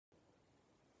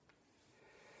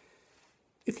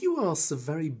If you ask the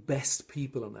very best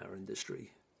people in our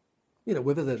industry,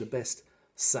 whether they're the best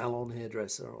salon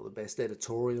hairdresser or the best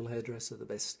editorial hairdresser, the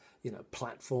best,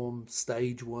 platform,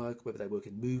 stage work, whether they work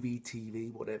in movie, TV,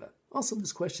 whatever, ask them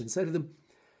this question. Say to them,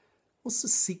 what's the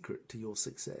secret to your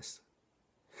success?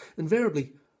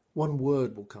 Invariably, one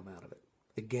word will come out of it,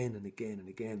 again and again and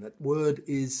again. That word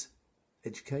is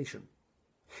education.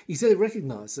 You see, they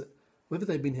recognise that whether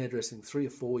they've been hairdressing 3 or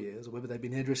 4 years, or whether they've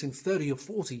been hairdressing 30 or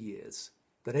 40 years,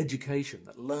 that education,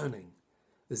 that learning,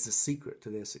 is the secret to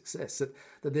their success.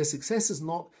 That their success is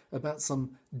not about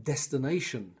some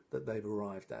destination that they've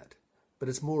arrived at, but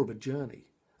it's more of a journey.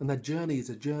 And that journey is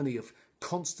a journey of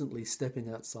constantly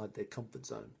stepping outside their comfort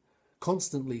zone,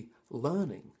 constantly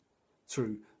learning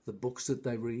through the books that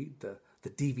they read, the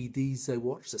DVDs they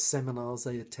watch, the seminars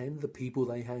they attend, the people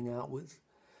they hang out with,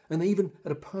 and even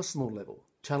at a personal level,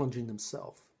 challenging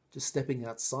themselves, just stepping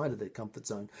outside of their comfort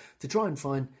zone to try and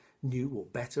find new or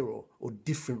better or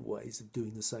different ways of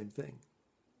doing the same thing.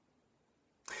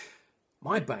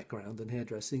 My background in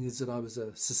hairdressing is that I was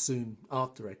a Sassoon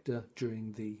art director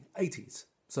during the 80s.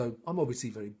 So I'm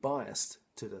obviously very biased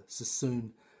to the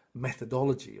Sassoon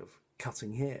methodology of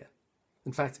cutting hair.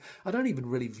 In fact, I don't even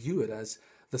really view it as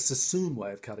the Sassoon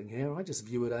way of cutting hair. I just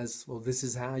view it as, well, this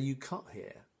is how you cut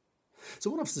hair.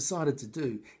 So what I've decided to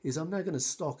do is I'm now going to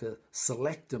stock a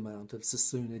select amount of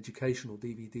Sassoon educational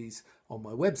DVDs on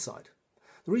my website.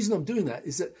 The reason I'm doing that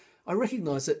is that I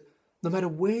recognise that no matter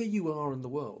where you are in the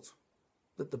world,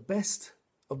 that the best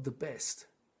of the best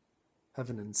have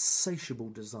an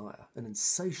insatiable desire, an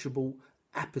insatiable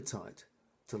appetite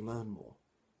to learn more.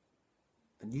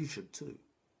 And you should too.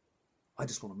 I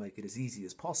just want to make it as easy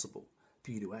as possible for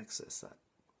you to access that.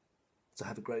 So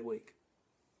have a great week.